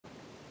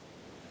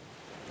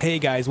Hey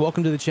guys,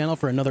 welcome to the channel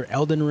for another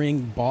Elden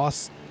Ring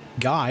boss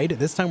guide.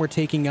 This time we're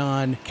taking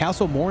on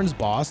Castle Morne's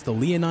boss, the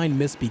Leonine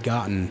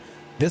Misbegotten.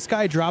 This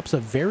guy drops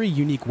a very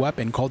unique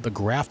weapon called the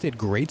Grafted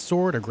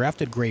Greatsword or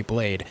Grafted Great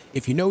Blade.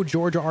 If you know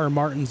George R.R.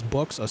 Martin's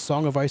books, A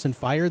Song of Ice and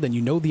Fire, then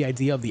you know the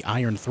idea of the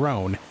Iron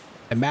Throne.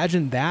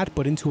 Imagine that,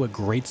 but into a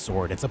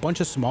greatsword. It's a bunch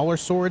of smaller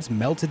swords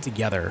melted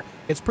together.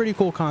 It's a pretty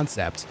cool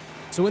concept.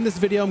 So in this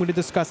video, I'm going to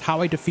discuss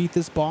how I defeat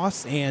this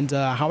boss and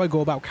how I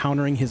go about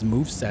countering his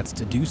movesets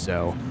to do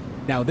so.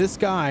 Now, this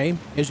guy,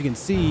 as you can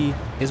see,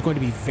 is going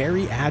to be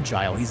very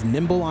agile. He's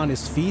nimble on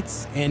his feet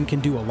and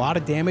can do a lot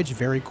of damage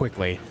very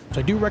quickly.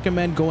 So I do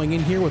recommend going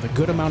in here with a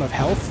good amount of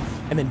health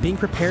and then being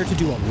prepared to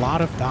do a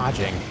lot of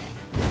dodging.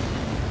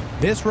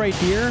 This right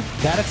here,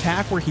 that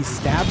attack where he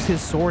stabs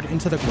his sword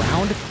into the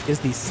ground, is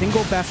the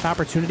single best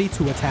opportunity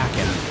to attack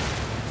him.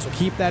 So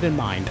keep that in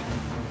mind.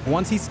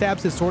 Once he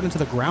stabs his sword into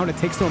the ground, it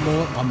takes him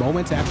a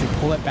moment to actually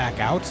pull it back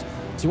out.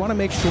 So you want to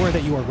make sure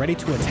that you are ready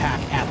to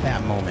attack at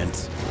that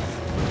moment.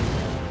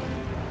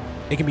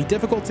 It can be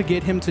difficult to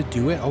get him to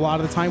do it a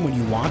lot of the time when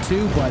you want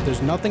to, but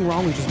there's nothing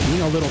wrong with just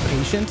being a little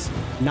patient,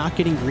 not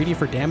getting greedy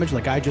for damage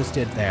like I just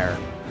did there.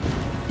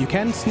 You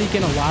can sneak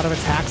in a lot of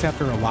attacks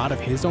after a lot of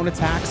his own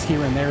attacks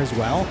here and there as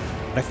well,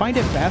 but I find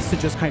it best to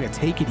just kind of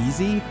take it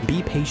easy,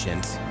 be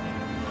patient.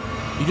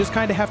 You just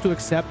kind of have to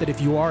accept that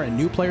if you are a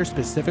new player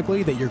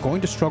specifically, that you're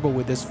going to struggle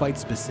with this fight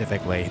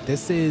specifically.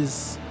 This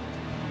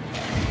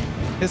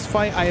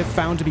fight I have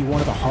found to be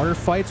one of the harder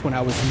fights when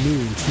I was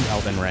new to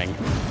Elden Ring.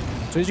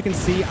 So as you can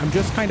see, I'm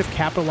just kind of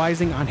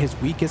capitalizing on his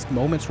weakest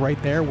moments right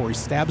there where he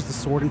stabs the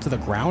sword into the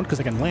ground because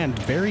I can land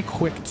very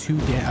quick two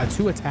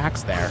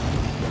attacks there.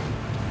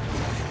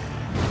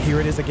 Here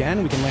it is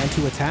again. We can land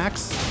 2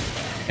 attacks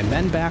and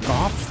then back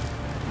off.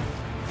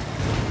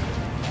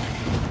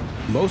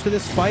 Most of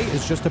this fight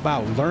is just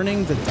about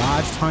learning the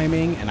dodge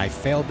timing, and I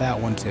failed that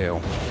one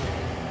too.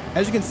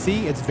 As you can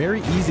see, it's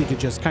very easy to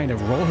just kind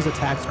of roll his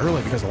attacks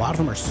early because a lot of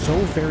them are so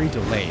very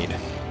delayed.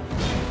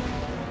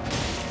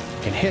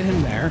 Can hit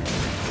him there.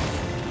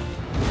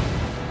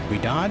 We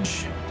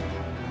dodge.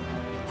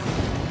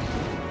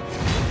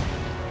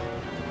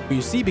 But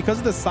you see, because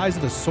of the size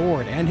of the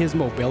sword and his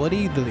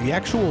mobility, the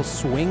actual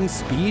swing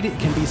speed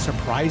can be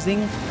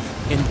surprising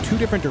in 2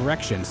 different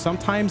directions.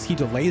 Sometimes he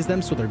delays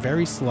them so they're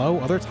very slow.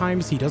 Other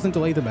times he doesn't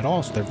delay them at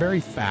all, so they're very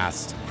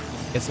fast.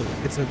 It's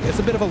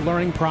a bit of a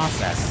learning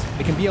process.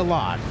 It can be a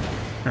lot.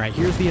 All right,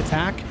 here's the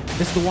attack.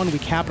 This is the one we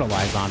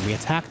capitalize on. We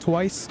attack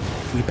twice,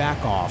 we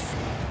back off.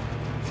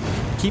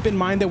 Keep in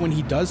mind that when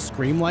he does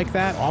scream like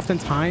that,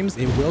 oftentimes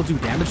it will do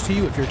damage to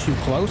you if you're too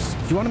close.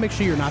 You want to make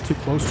sure you're not too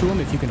close to him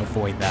if you can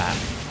avoid that.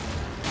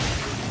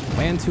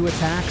 Land 2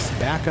 attacks,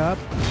 back up,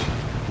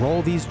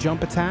 roll these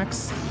jump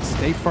attacks,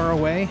 stay far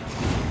away.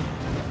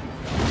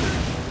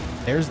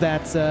 There's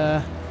that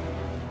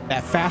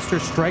faster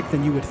strike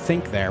than you would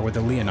think there with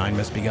the Leonine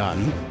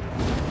Misbegotten.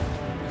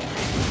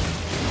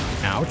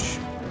 Ouch.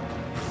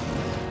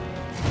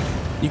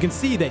 You can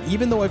see that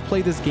even though I've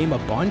played this game a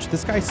bunch,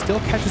 this guy still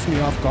catches me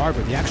off guard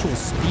with the actual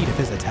speed of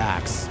his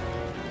attacks.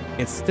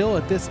 It still,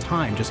 at this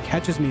time, just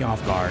catches me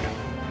off guard.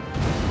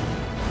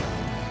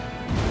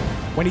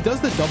 When he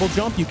does the double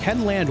jump, you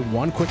can land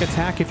 1 quick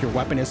attack if your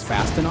weapon is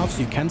fast enough,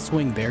 so you can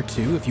swing there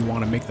too if you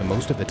want to make the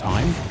most of the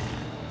time.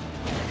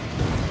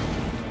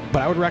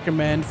 But I would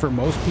recommend for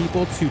most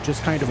people to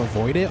just kind of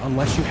avoid it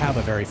unless you have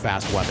a very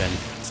fast weapon.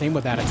 Same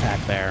with that attack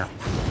there.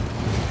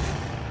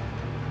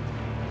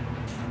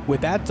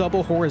 With that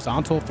double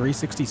horizontal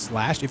 360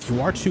 slash, if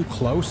you are too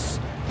close,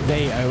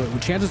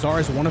 chances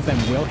are one of them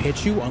will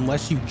hit you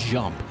unless you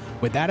jump.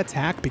 With that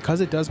attack,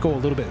 because it does go a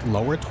little bit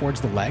lower towards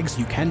the legs,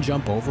 you can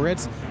jump over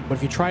it, but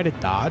if you try to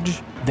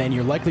dodge, then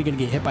you're likely going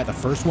to get hit by the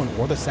first one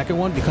or the second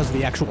one because of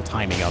the actual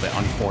timing of it,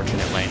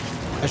 unfortunately.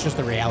 That's just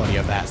the reality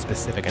of that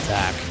specific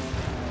attack.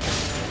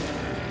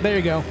 There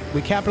you go.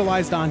 We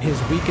capitalized on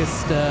his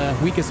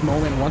weakest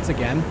moment once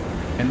again,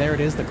 and there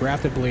it is, the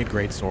Grafted Blade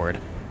Greatsword.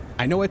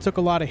 I know I took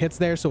a lot of hits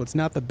there, so it's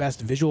not the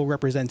best visual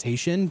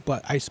representation,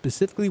 but I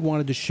specifically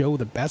wanted to show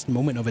the best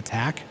moment of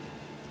attack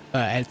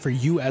for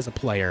you as a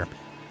player.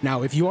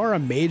 Now, if you are a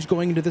mage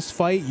going into this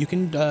fight, you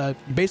can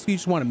basically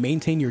just want to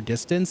maintain your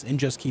distance and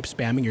just keep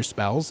spamming your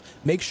spells.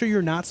 Make sure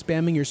you're not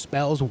spamming your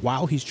spells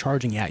while he's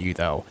charging at you,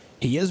 though.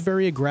 He is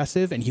very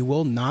aggressive, and he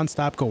will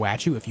non-stop go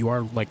at you if you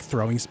are, like,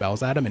 throwing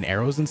spells at him and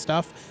arrows and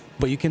stuff.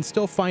 But you can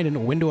still find a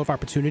window of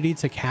opportunity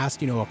to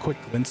cast, a quick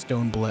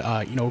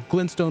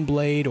glintstone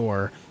blade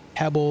or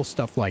pebble,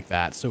 stuff like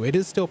that. So it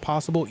is still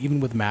possible even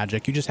with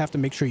magic. You just have to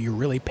make sure you're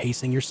really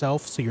pacing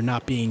yourself so you're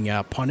not being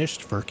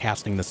punished for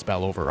casting the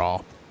spell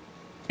overall.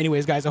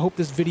 Anyways, guys, I hope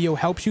this video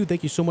helps you.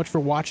 Thank you so much for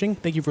watching.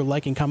 Thank you for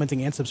liking,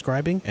 commenting, and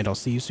subscribing, and I'll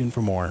see you soon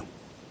for more.